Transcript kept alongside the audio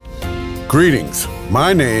Greetings.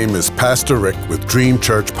 My name is Pastor Rick with Dream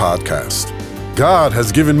Church Podcast. God has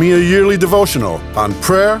given me a yearly devotional on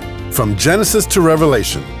prayer from Genesis to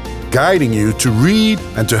Revelation, guiding you to read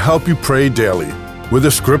and to help you pray daily, with a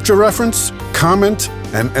scripture reference, comment,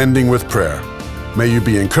 and ending with prayer. May you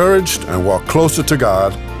be encouraged and walk closer to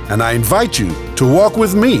God, and I invite you to walk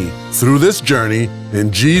with me through this journey.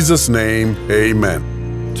 In Jesus' name,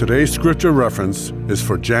 amen. Today's scripture reference is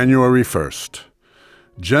for January 1st.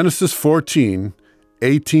 Genesis 14,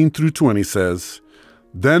 18 through 20 says,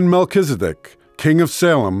 Then Melchizedek, king of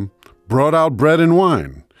Salem, brought out bread and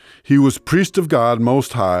wine. He was priest of God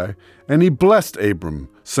Most High, and he blessed Abram,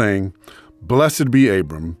 saying, Blessed be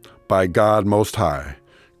Abram by God Most High,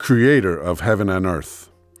 creator of heaven and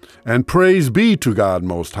earth. And praise be to God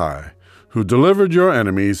Most High, who delivered your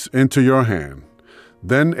enemies into your hand.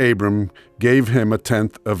 Then Abram gave him a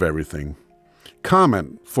tenth of everything.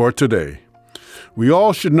 Comment for today. We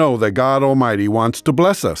all should know that God Almighty wants to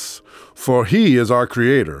bless us, for He is our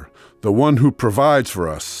Creator, the one who provides for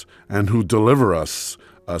us and who delivers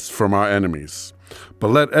us from our enemies. But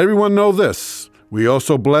let everyone know this, we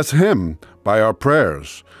also bless Him by our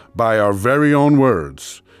prayers, by our very own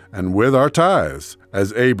words, and with our tithes,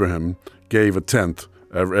 as Abraham gave a tenth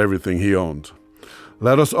of everything he owned.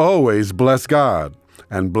 Let us always bless God,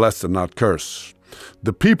 and bless and not curse,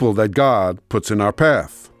 the people that God puts in our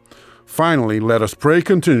path. Finally, let us pray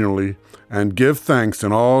continually and give thanks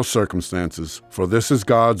in all circumstances, for this is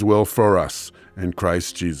God's will for us in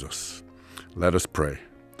Christ Jesus. Let us pray.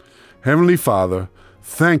 Heavenly Father,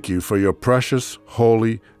 thank you for your precious,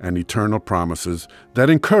 holy, and eternal promises that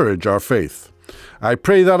encourage our faith. I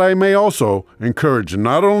pray that I may also encourage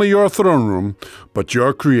not only your throne room, but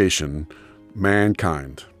your creation,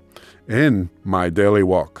 mankind, in my daily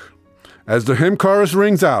walk. As the hymn chorus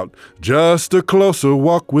rings out, just a closer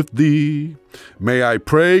walk with thee, may I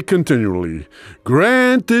pray continually,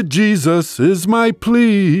 granted Jesus is my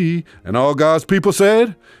plea. And all God's people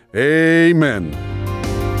said, Amen.